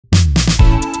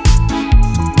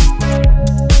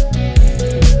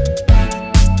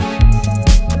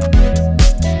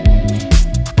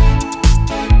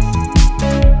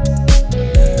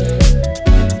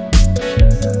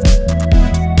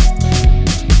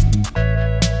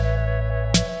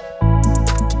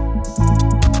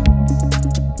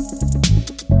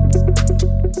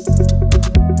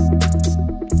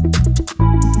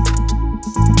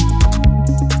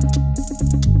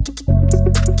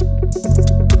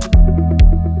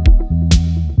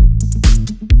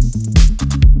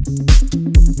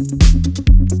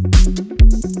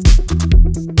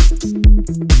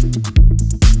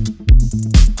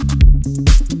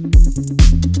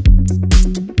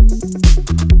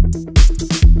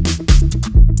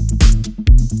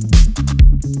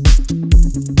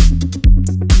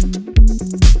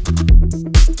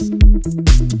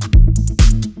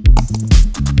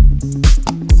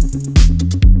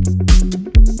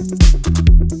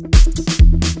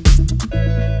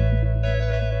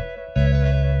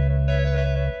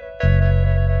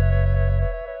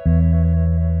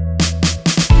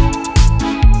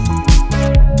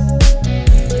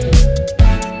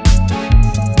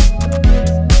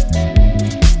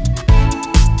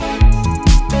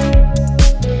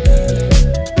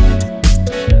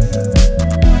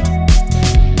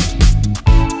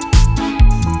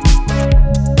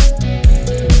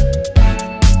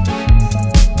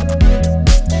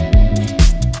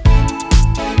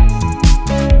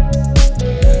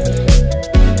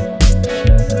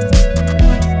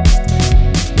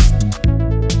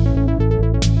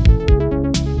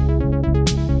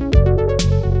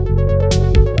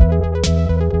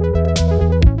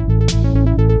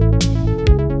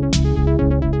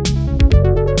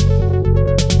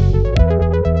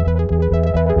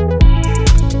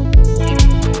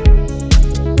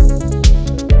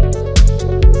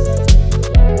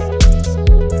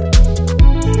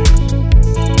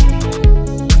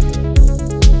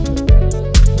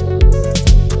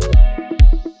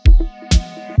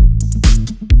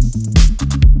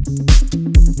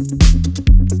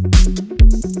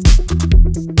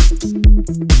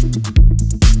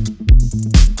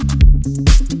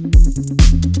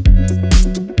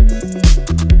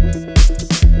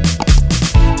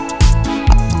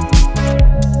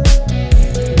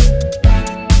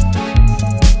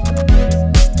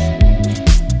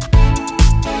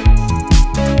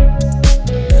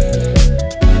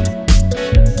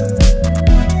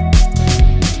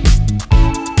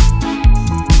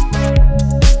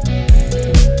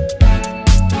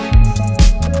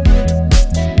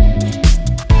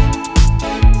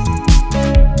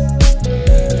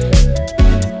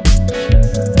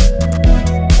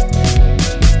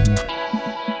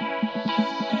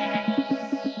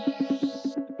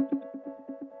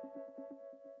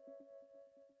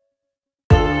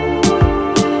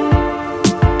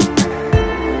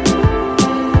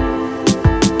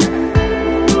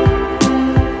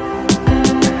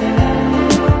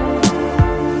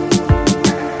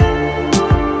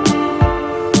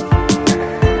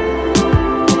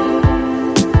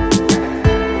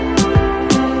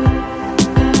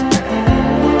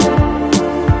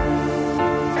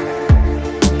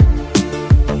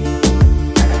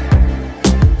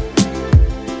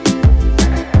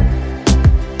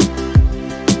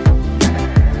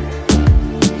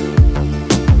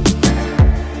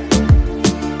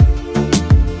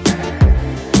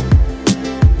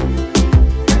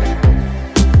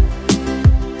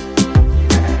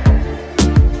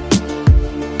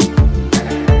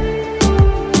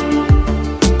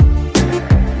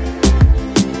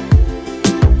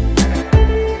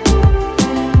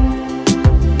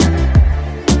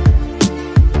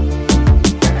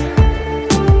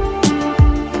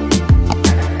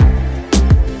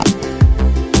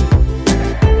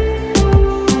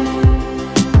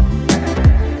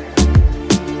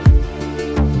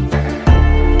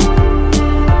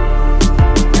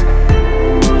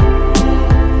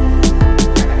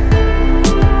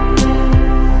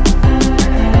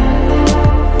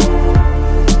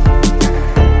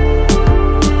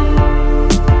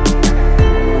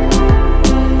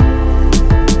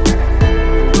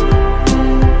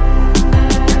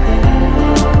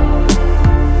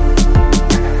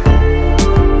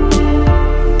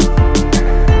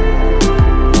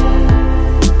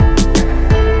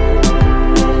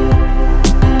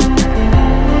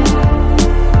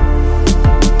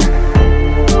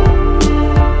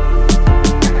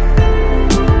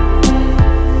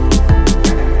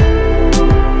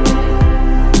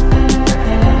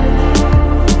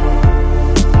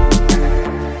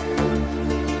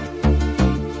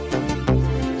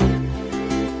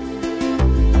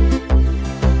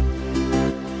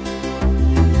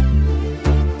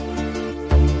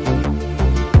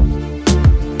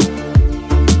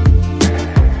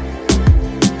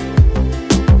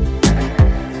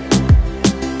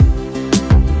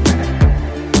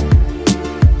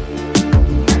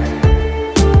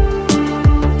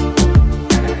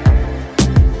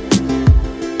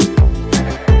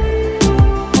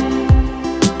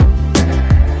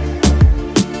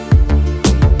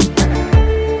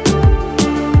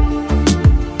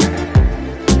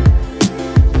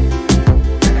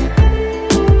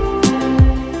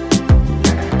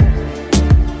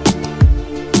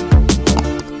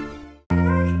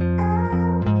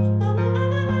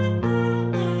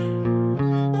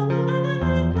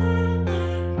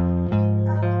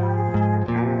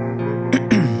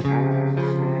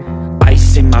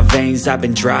veins. I've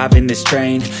been driving this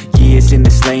train, years in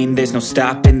this lane. There's no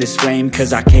stopping this flame,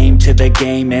 cause I came to the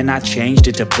game and I changed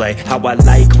it to play how I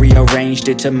like, rearranged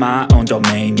it to my own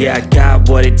domain. Yeah, I got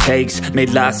what it takes,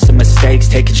 made lots of mistakes,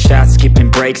 taking shots, skipping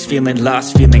breaks, feeling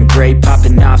lost, feeling great,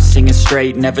 popping off, singing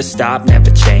straight, never stopped,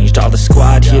 never changed. All the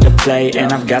squad here to play,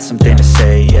 and I've got something to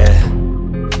say, yeah.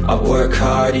 I work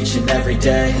hard each and every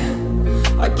day,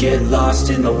 I get lost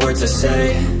in the words I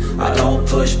say. I don't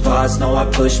push pause, no, I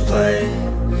push play.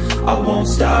 I won't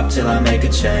stop till I make a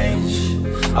change.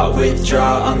 I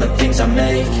withdraw on the things I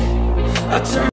make. I turn